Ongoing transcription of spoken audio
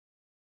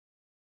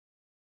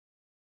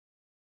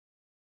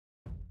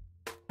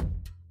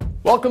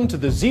Welcome to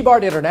the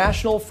Ziebart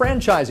International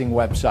Franchising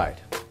website.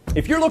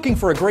 If you're looking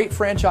for a great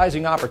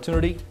franchising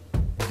opportunity,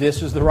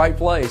 this is the right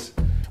place.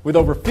 With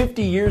over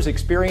 50 years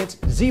experience,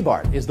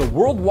 Ziebart is the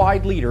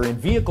worldwide leader in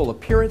vehicle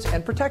appearance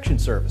and protection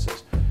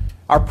services.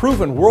 Our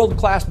proven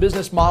world-class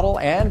business model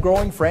and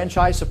growing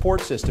franchise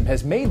support system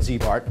has made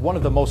Ziebart one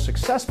of the most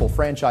successful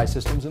franchise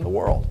systems in the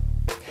world.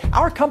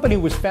 Our company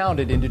was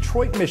founded in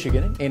Detroit,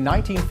 Michigan in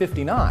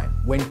 1959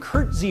 when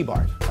Kurt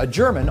Ziebart, a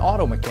German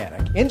auto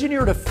mechanic,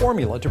 engineered a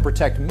formula to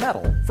protect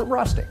metal from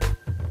rusting.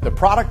 The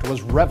product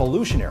was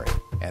revolutionary,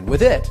 and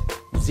with it,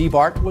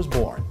 Ziebart was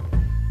born.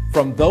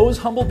 From those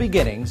humble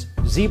beginnings,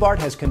 Ziebart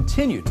has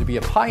continued to be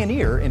a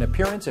pioneer in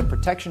appearance and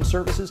protection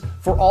services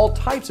for all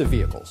types of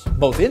vehicles,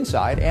 both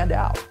inside and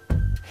out.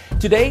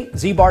 Today,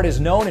 Ziebart is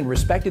known and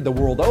respected the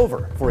world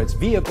over for its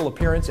vehicle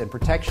appearance and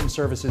protection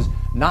services,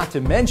 not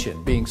to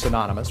mention being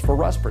synonymous for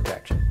rust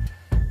protection.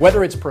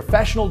 Whether it's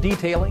professional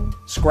detailing,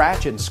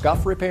 scratch and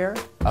scuff repair,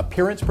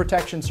 appearance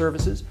protection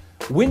services,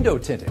 window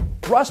tinting,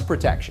 rust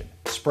protection,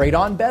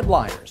 sprayed-on bed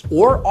liners,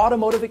 or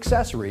automotive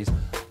accessories,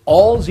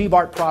 all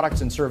Ziebart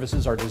products and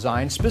services are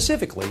designed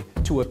specifically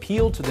to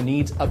appeal to the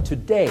needs of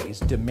today's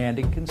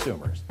demanding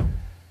consumers.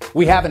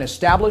 We have an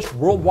established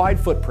worldwide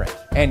footprint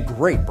and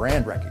great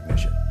brand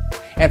recognition.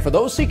 And for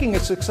those seeking a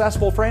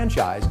successful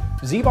franchise,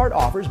 Ziebart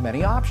offers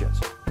many options.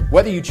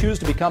 Whether you choose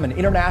to become an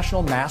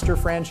international master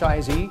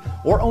franchisee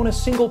or own a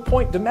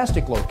single-point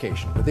domestic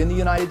location within the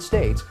United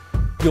States,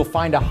 you'll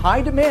find a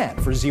high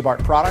demand for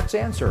Ziebart products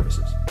and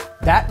services.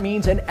 That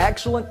means an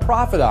excellent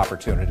profit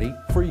opportunity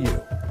for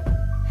you.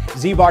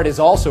 Ziebart is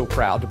also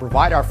proud to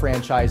provide our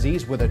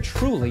franchisees with a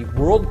truly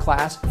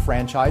world-class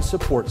franchise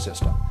support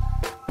system.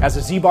 As a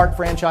Ziebart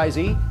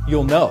franchisee,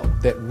 you'll know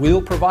that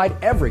we'll provide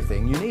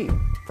everything you need,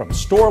 from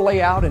store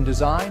layout and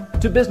design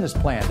to business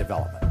plan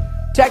development,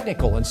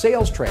 technical and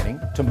sales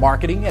training to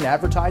marketing and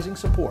advertising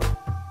support.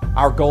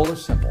 Our goal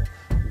is simple.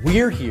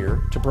 We're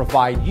here to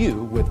provide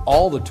you with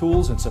all the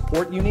tools and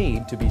support you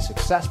need to be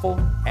successful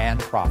and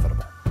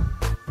profitable.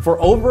 For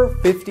over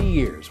 50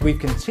 years, we've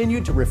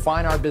continued to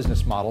refine our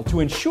business model to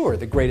ensure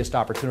the greatest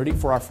opportunity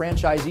for our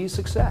franchisees'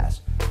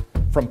 success.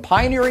 From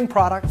pioneering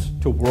products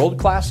to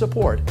world-class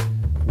support,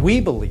 we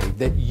believe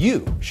that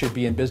you should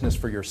be in business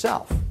for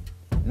yourself,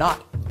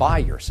 not by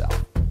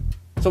yourself.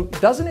 So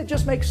doesn't it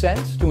just make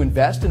sense to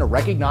invest in a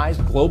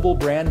recognized global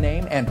brand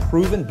name and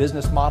proven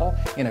business model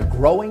in a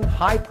growing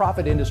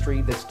high-profit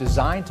industry that's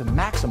designed to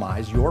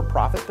maximize your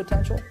profit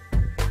potential?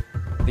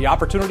 The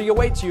opportunity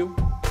awaits you.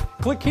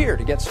 Click here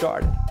to get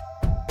started.